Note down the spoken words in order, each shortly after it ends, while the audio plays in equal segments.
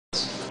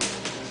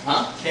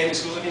Huh? Came to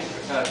school looking,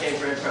 came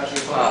for crouching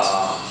opponents.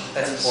 Oh,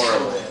 that's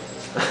horrible.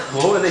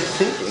 What were they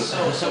thinking?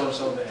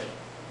 So bad.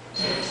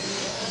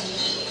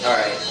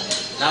 Alright,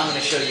 now I'm going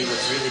to show you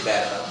what's really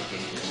bad about the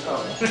game.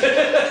 Oh.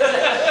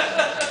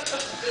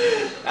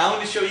 Now I'm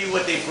going to show you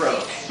what they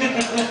broke.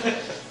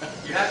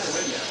 You have to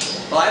win now.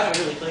 Well, I haven't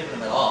really played with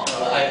them at all.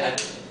 I've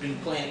been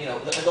playing, you know,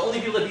 the only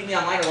people that beat me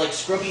online are like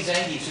scrubby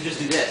Zangiefs who just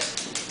do this.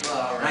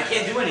 Oh, And I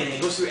can't do anything,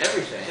 it goes through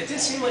everything. It did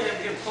seem like I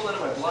get pulled out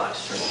of my block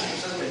string,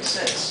 which doesn't make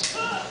sense.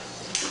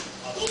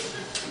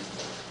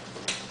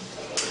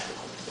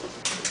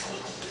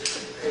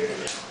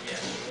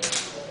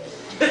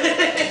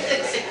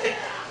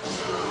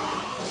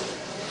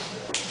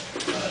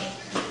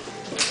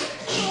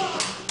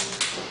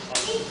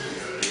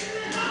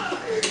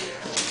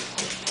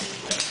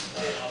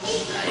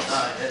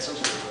 That's some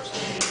sort of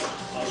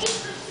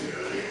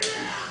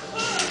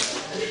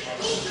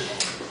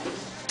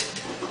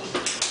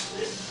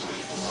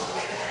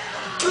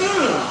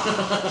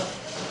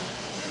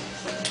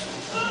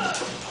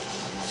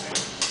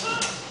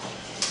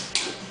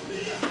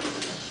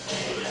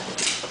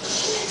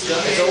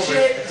It's over.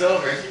 It's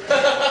over.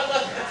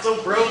 It's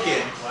so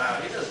broken. Wow,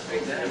 he does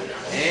big damage.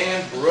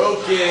 And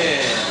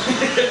broken.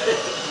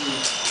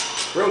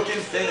 Broken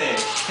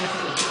finish.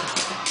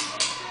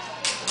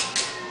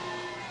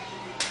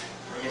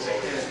 I guess I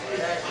did.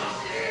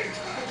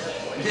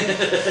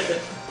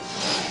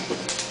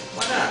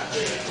 Why not?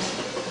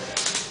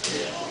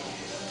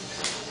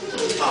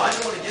 Oh, I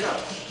don't want to get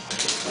up.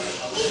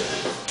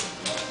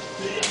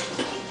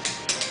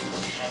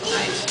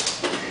 Nice.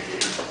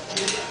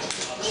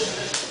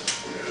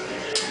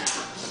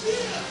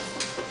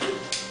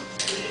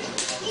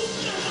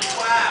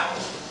 Wow.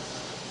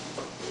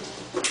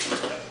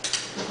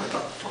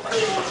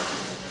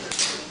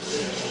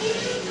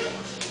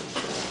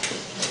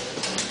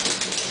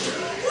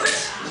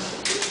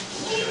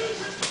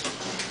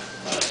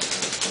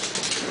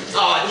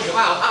 Oh, I didn't go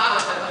out.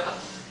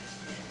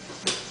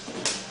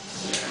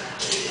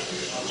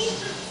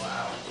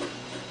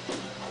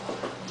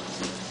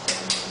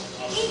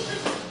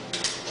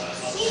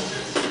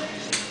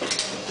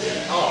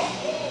 Oh.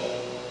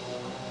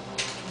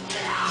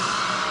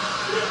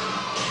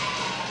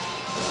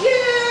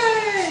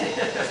 Yay!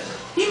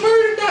 He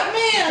murdered that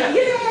man!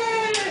 Yay!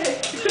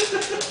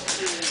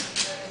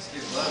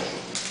 He's loving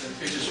it. The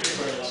future street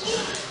fighters.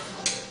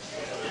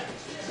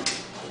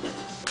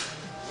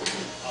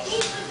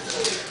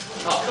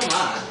 Oh, come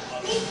on.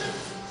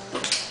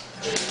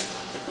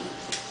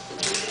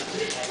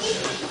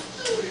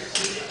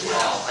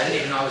 Wow, I didn't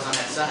even know I was on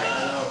that side. I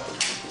know.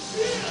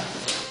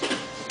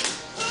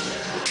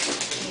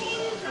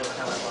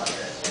 How I blocked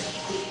that.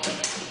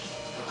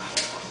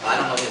 I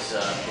don't know his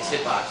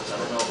hitboxes. I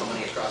don't know if I'm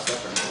going to get crossed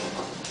up or not.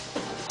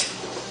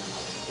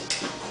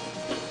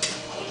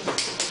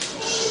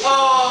 Oh!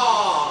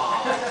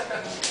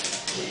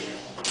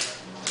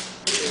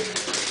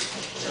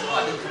 Oh,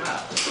 it didn't come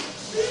out.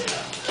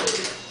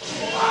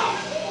 Wow.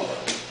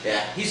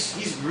 Yeah,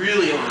 he's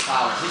really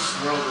overpowered. His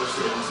throw goes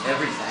through almost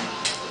everything.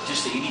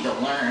 Just that you need to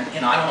learn.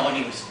 You know, I don't know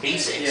any of his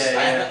basics. Yeah. You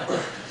have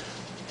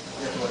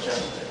to watch out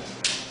for that.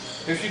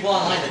 There's people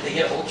online that they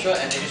get Ultra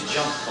and they just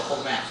jump the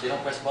whole match. They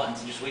don't press buttons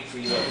and just wait for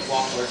you to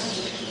walk towards them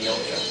so they can do the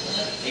Ultra.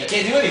 And you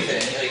can't do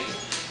anything. Like,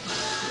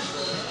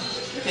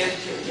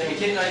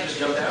 Can't I just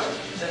jump out?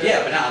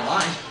 yeah, but not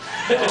online.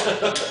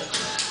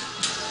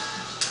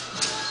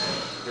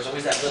 There's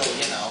always that little,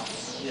 you know,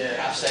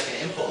 half-second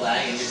input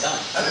lag and you're done.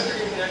 I've been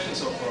pretty good connection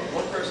so far.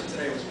 One person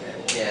today was bad.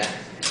 Yeah.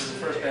 This is the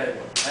first bad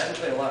one. I haven't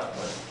played a lot,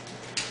 but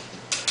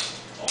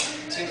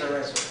it seems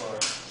alright so far.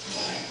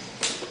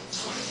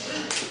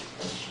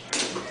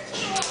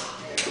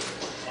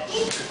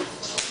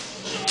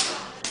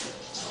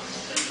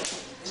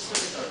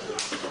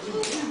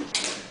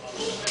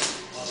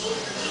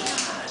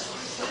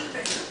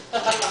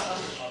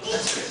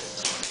 That's good.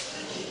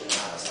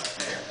 That's not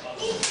fair.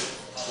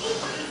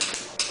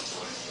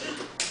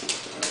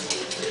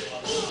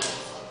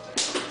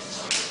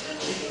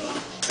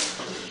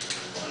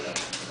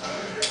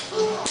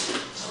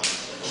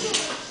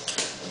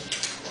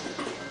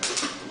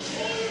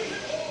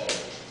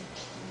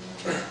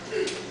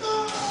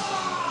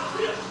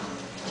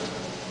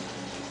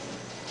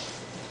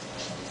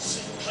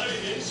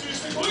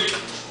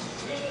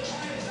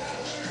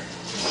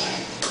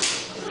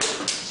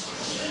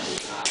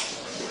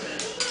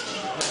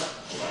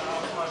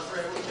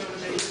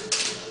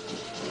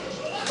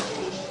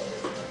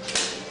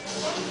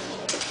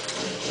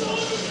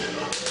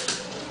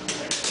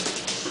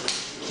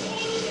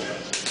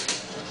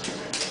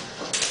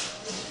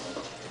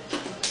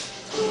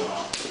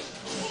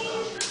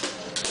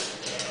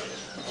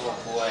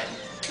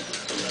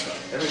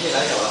 Every hit I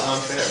got was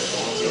unfair.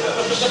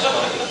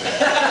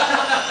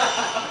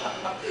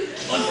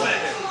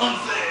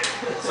 Unfair.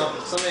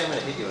 Someday I'm going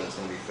to hit you and it's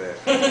going to be fair.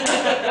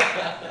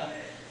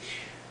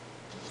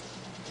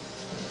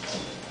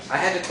 I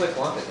had to quit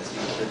Wonka because he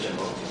was bitching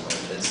about too much.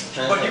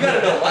 But you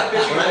gotta know, live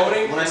bitching and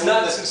voting is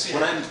not sincere.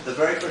 The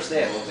very first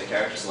day I moved the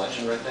character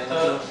selection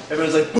rectangle, everyone's like,